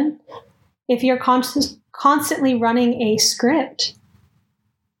situation, if you're constantly running a script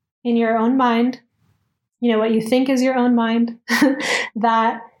in your own mind, what you think is your own mind,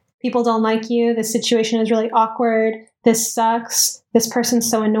 that people don't like you, this situation is really awkward, this sucks, this person's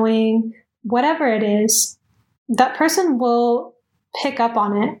so annoying, whatever it is, that person will pick up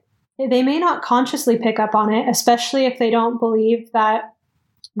on it. They may not consciously pick up on it, especially if they don't believe that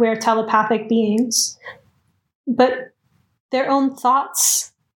we're telepathic beings, but their own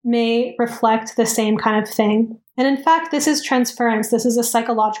thoughts may reflect the same kind of thing. And in fact, this is transference. This is a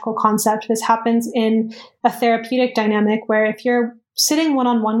psychological concept. This happens in a therapeutic dynamic where if you're sitting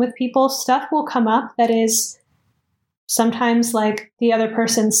one-on-one with people, stuff will come up that is sometimes like the other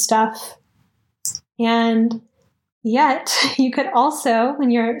person's stuff. And yet, you could also,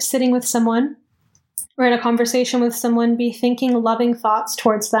 when you're sitting with someone or in a conversation with someone, be thinking loving thoughts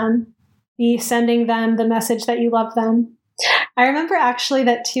towards them, be sending them the message that you love them. I remember actually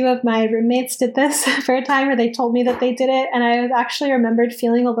that 2 of my roommates did this for a time, or they told me that they did it, and I actually remembered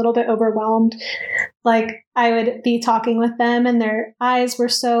feeling a little bit overwhelmed. Like I would be talking with them and their eyes were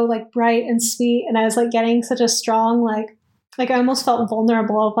so like bright and sweet, and I was like getting such a strong like I almost felt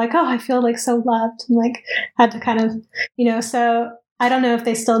vulnerable of like, oh, I feel like so loved, and like had to kind of, so I don't know if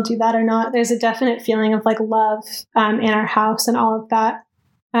they still do that or not. There's a definite feeling of like love in our house and all of that.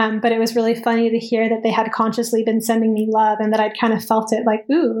 But it was really funny to hear that they had consciously been sending me love and that I'd kind of felt it like,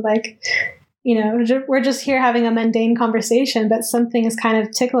 ooh, like, we're just here having a mundane conversation, but something is kind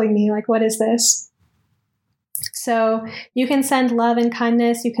of tickling me. Like, what is this? So you can send love and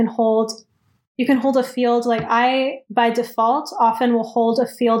kindness. You can hold a field. Like I, by default, often will hold a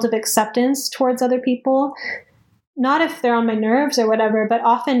field of acceptance towards other people. Not if they're on my nerves or whatever, but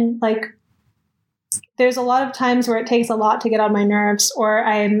often like there's a lot of times where it takes a lot to get on my nerves, or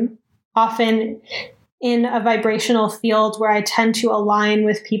I'm often in a vibrational field where I tend to align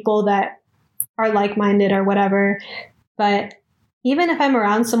with people that are like-minded or whatever. But even if I'm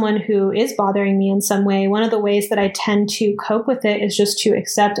around someone who is bothering me in some way, one of the ways that I tend to cope with it is just to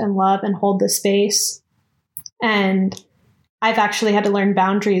accept and love and hold the space. And I've actually had to learn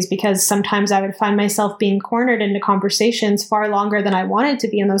boundaries because sometimes I would find myself being cornered into conversations far longer than I wanted to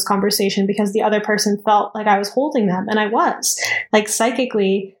be in those conversations because the other person felt like I was holding them. And I was. Like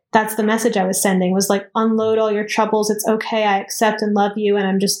psychically, that's the message I was sending, was like, unload all your troubles. It's okay. I accept and love you. And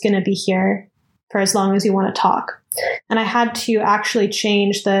I'm just going to be here for as long as you want to talk. And I had to actually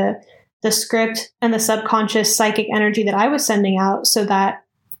change the script and the subconscious psychic energy that I was sending out so that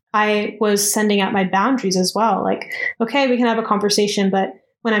I was sending out my boundaries as well. Like, okay, we can have a conversation, but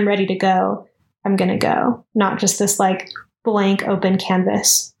when I'm ready to go, I'm going to go, not just this like blank open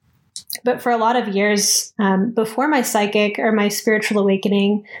canvas. But for a lot of years before my psychic or my spiritual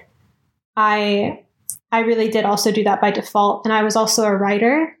awakening, I really did also do that by default. And I was also a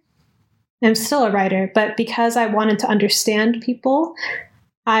writer. I'm still a writer, but because I wanted to understand people,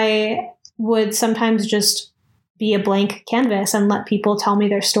 I would sometimes just be a blank canvas and let people tell me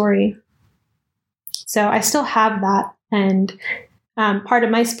their story. So I still have that. And part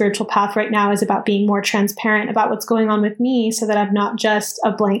of my spiritual path right now is about being more transparent about what's going on with me so that I'm not just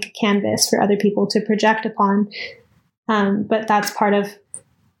a blank canvas for other people to project upon. But that's part of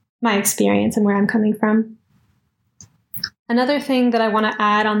my experience and where I'm coming from. Another thing that I want to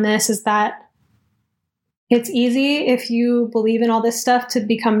add on this is that it's easy, if you believe in all this stuff, to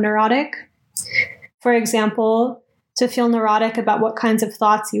become neurotic. For example, to feel neurotic about what kinds of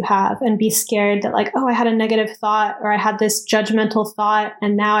thoughts you have and be scared that, like, oh, I had a negative thought, or I had this judgmental thought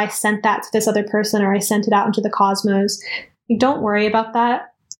and now I sent that to this other person, or I sent it out into the cosmos. Don't worry about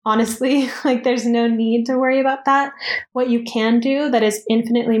that. Honestly, like, there's no need to worry about that. What you can do that is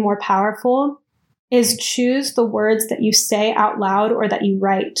infinitely more powerful is choose the words that you say out loud or that you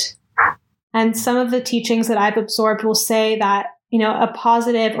write. And some of the teachings that I've absorbed will say that, a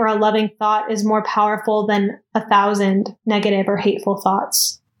positive or a loving thought is more powerful than 1,000 negative or hateful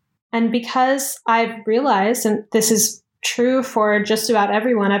thoughts. And because I've realized, and this is true for just about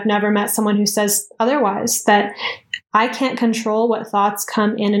everyone, I've never met someone who says otherwise, that I can't control what thoughts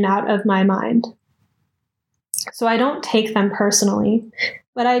come in and out of my mind. So I don't take them personally,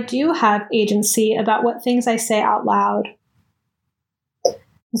 but I do have agency about what things I say out loud.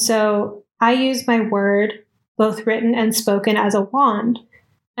 So I use my word, both written and spoken, as a wand,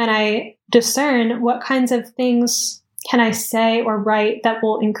 and I discern what kinds of things can I say or write that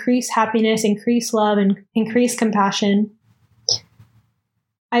will increase happiness, increase love, and increase compassion.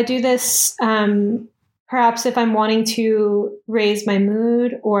 I do this perhaps if I'm wanting to raise my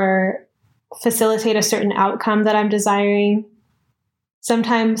mood or facilitate a certain outcome that I'm desiring.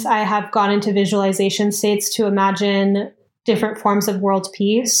 Sometimes I have gone into visualization states to imagine different forms of world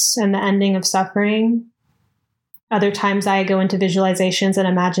peace and the ending of suffering. Other times I go into visualizations and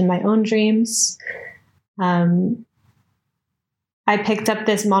imagine my own dreams. I picked up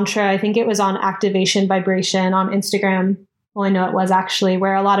this mantra, I think it was on Activation Vibration on Instagram. Well, I know it was actually,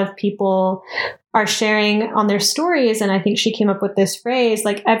 where a lot of people are sharing on their stories. And I think she came up with this phrase,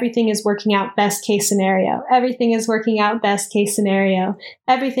 like, everything is working out best case scenario. Everything is working out best case scenario.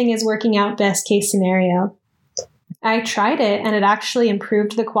 Everything is working out best case scenario. I tried it and it actually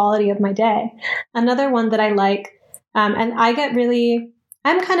improved the quality of my day. Another one that I like, and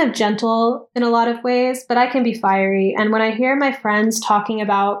I'm kind of gentle in a lot of ways, but I can be fiery. And when I hear my friends talking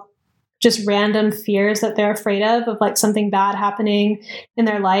about just random fears that they're afraid of like something bad happening in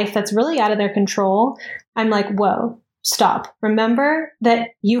their life that's really out of their control, I'm like, whoa, stop. Remember that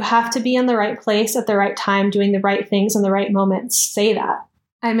you have to be in the right place at the right time, doing the right things in the right moments. Say that.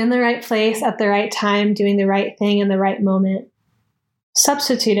 I'm in the right place at the right time, doing the right thing in the right moment.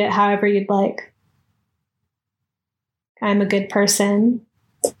 Substitute it however you'd like. I'm a good person,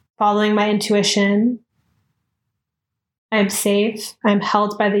 following my intuition. I'm safe. I'm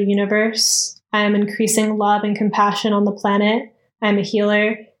held by the universe. I am increasing love and compassion on the planet. I'm a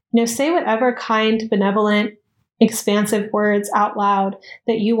healer. Say whatever kind, benevolent, expansive words out loud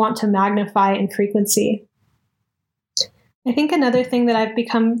that you want to magnify in frequency. I think another thing that I've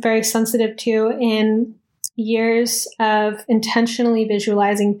become very sensitive to in years of intentionally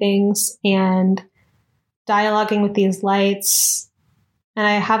visualizing things and dialoguing with these lights, and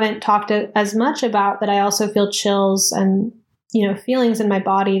I haven't talked as much about that, I also feel chills and, feelings in my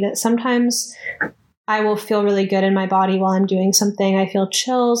body that sometimes I will feel really good in my body while I'm doing something. I feel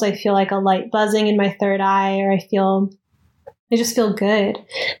chills. I feel like a light buzzing in my third eye, or I just feel good.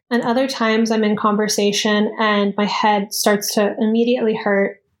 And other times I'm in conversation and my head starts to immediately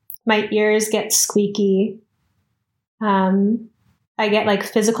hurt. My ears get squeaky. I get like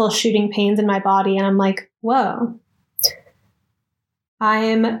physical shooting pains in my body, and I'm like, whoa.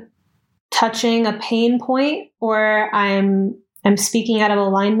 I'm touching a pain point, or I'm speaking out of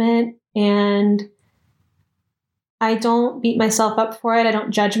alignment, and I don't beat myself up for it. I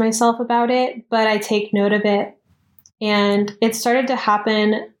don't judge myself about it, but I take note of it. And it started to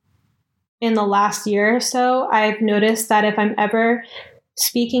happen in the last year or so. I've noticed that if I'm ever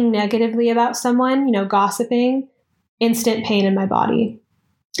speaking negatively about someone, gossiping, instant pain in my body.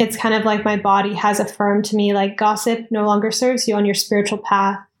 It's kind of like my body has affirmed to me, like, gossip no longer serves you on your spiritual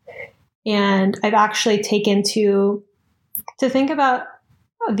path. And I've actually taken to think about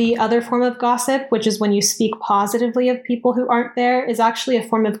the other form of gossip, which is when you speak positively of people who aren't there, is actually a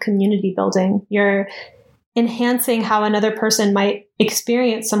form of community building. You're enhancing how another person might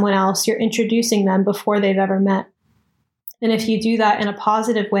experience someone else. You're introducing them before they've ever met. And if you do that in a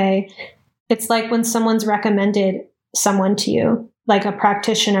positive way, it's like when someone's recommended someone to you, like a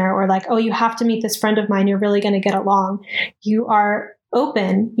practitioner, or like, oh, you have to meet this friend of mine, you're really going to get along. You are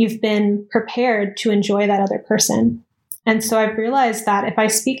open. You've been prepared to enjoy that other person. And so I've realized that if I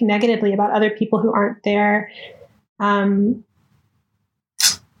speak negatively about other people who aren't there,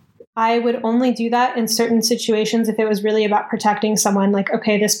 I would only do that in certain situations if it was really about protecting someone. Like,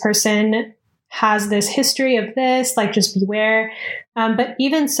 okay, this person has this history of this, like, just beware. But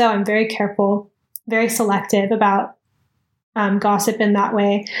even so, I'm very careful, very selective about gossip in that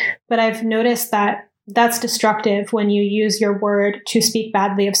way. But I've noticed that that's destructive when you use your word to speak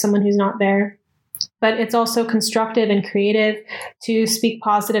badly of someone who's not there. But it's also constructive and creative to speak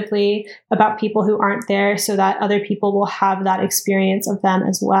positively about people who aren't there so that other people will have that experience of them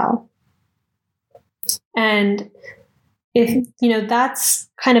as well. And if, that's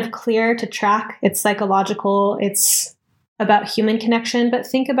kind of clear to track, it's psychological, it's about human connection, but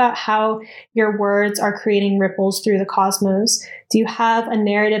think about how your words are creating ripples through the cosmos. Do you have a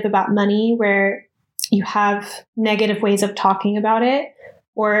narrative about money where you have negative ways of talking about it,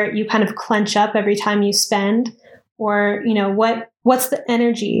 or you kind of clench up every time you spend? Or, what's the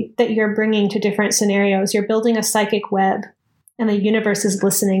energy that you're bringing to different scenarios? You're building a psychic web, and the universe is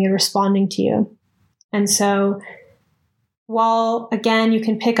listening and responding to you. And so while, again, you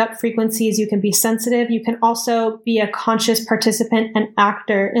can pick up frequencies, you can be sensitive, you can also be a conscious participant and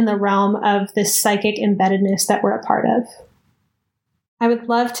actor in the realm of this psychic embeddedness that we're a part of. I would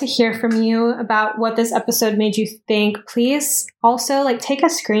love to hear from you about what this episode made you think. Please also take a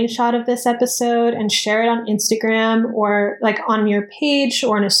screenshot of this episode and share it on Instagram or on your page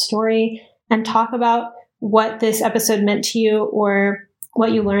or in a story, and talk about what this episode meant to you or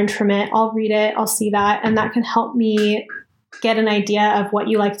what you learned from it. I'll read it, I'll see that, and that can help me get an idea of what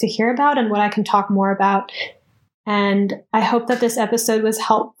you like to hear about and what I can talk more about. And I hope that this episode was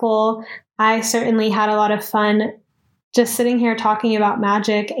helpful. I certainly had a lot of fun just sitting here talking about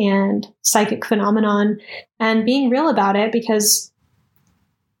magic and psychic phenomenon and being real about it, because,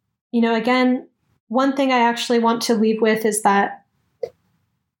 again, one thing I actually want to leave with is that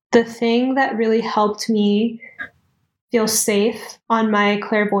the thing that really helped me feel safe on my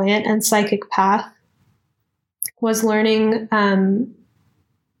clairvoyant and psychic path was learning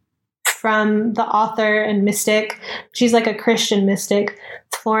from the author and mystic. She's like a Christian mystic,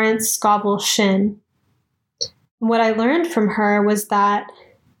 Florence Scovel Shinn. What I learned from her was that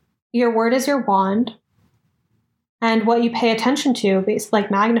your word is your wand, and what you pay attention to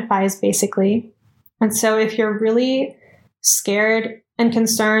magnifies, basically. And so if you're really scared and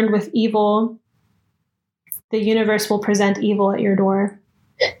concerned with evil, the universe will present evil at your door.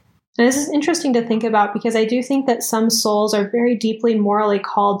 And this is interesting to think about, because I do think that some souls are very deeply morally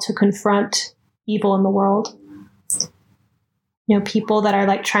called to confront evil in the world. People that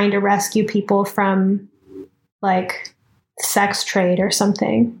are trying to rescue people from sex trade or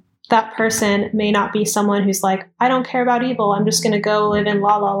something. That person may not be someone who's I don't care about evil, I'm just going to go live in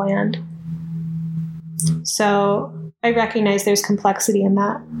La La Land. So I recognize there's complexity in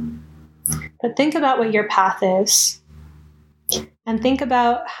that. But think about what your path is. And think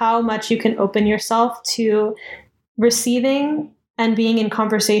about how much you can open yourself to receiving and being in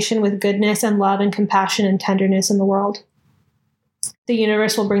conversation with goodness and love and compassion and tenderness in the world. The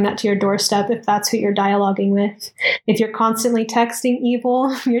universe will bring that to your doorstep if that's who you're dialoguing with. If you're constantly texting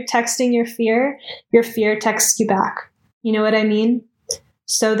evil, you're texting your fear texts you back. You know what I mean?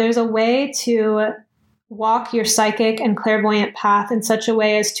 So there's a way to walk your psychic and clairvoyant path in such a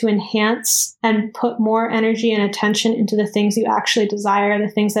way as to enhance and put more energy and attention into the things you actually desire,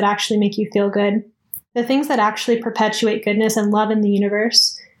 the things that actually make you feel good, the things that actually perpetuate goodness and love in the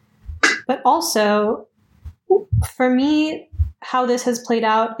universe. But also, for me, how this has played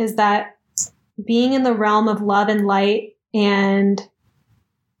out is that being in the realm of love and light and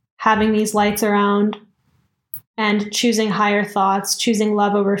having these lights around and choosing higher thoughts, choosing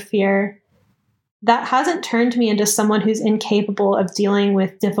love over fear, that hasn't turned me into someone who's incapable of dealing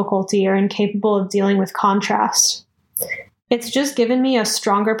with difficulty or incapable of dealing with contrast. It's just given me a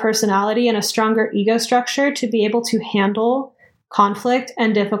stronger personality and a stronger ego structure to be able to handle conflict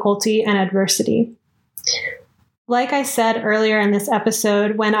and difficulty and adversity. Like I said earlier in this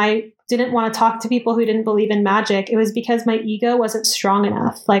episode, when I didn't want to talk to people who didn't believe in magic, it was because my ego wasn't strong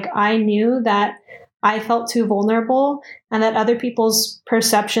enough. I knew that I felt too vulnerable and that other people's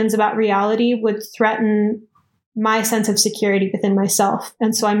perceptions about reality would threaten my sense of security within myself.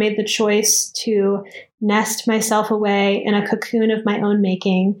 And so I made the choice to nest myself away in a cocoon of my own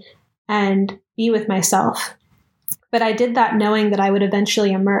making and be with myself. But I did that knowing that I would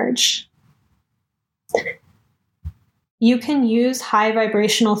eventually emerge. You can use high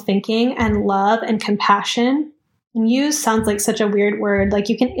vibrational thinking and love and compassion. And use sounds like such a weird word.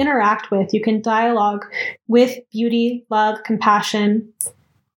 You can interact with, you can dialogue with beauty, love, compassion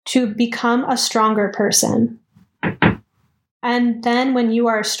to become a stronger person. And then when you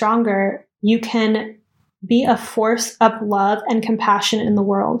are stronger, you can be a force of love and compassion in the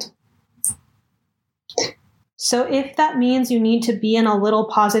world. So if that means you need to be in a little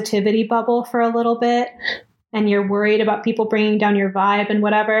positivity bubble for a little bit, and you're worried about people bringing down your vibe and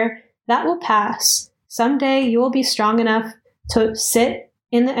whatever, that will pass. Someday you will be strong enough to sit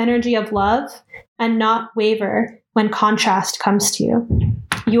in the energy of love and not waver when contrast comes to you.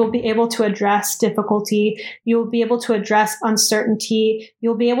 You will be able to address difficulty. You will be able to address uncertainty.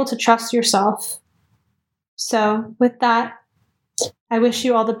 You'll be able to trust yourself. So with that, I wish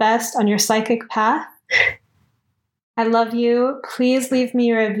you all the best on your psychic path. I love you. Please leave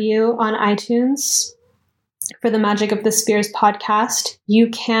me a review on iTunes for the Magic of the Spheres podcast. You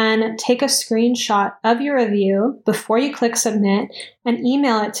can take a screenshot of your review before you click submit and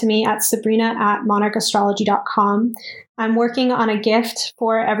email it to me at sabrina@monarchastrology.com. I'm working on a gift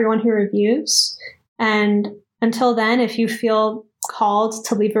for everyone who reviews. And until then, if you feel called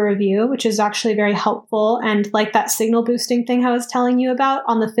to leave a review, which is actually very helpful, and like that signal boosting thing I was telling you about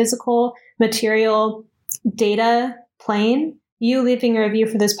on the physical material data plane, you leaving a review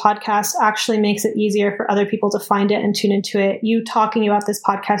for this podcast actually makes it easier for other people to find it and tune into it. You talking about this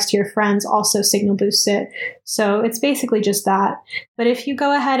podcast to your friends also signal boosts it. So it's basically just that. But if you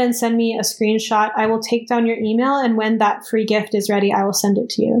go ahead and send me a screenshot, I will take down your email, and when that free gift is ready, I will send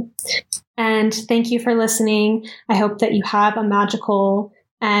it to you. And thank you for listening. I hope that you have a magical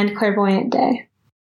and clairvoyant day.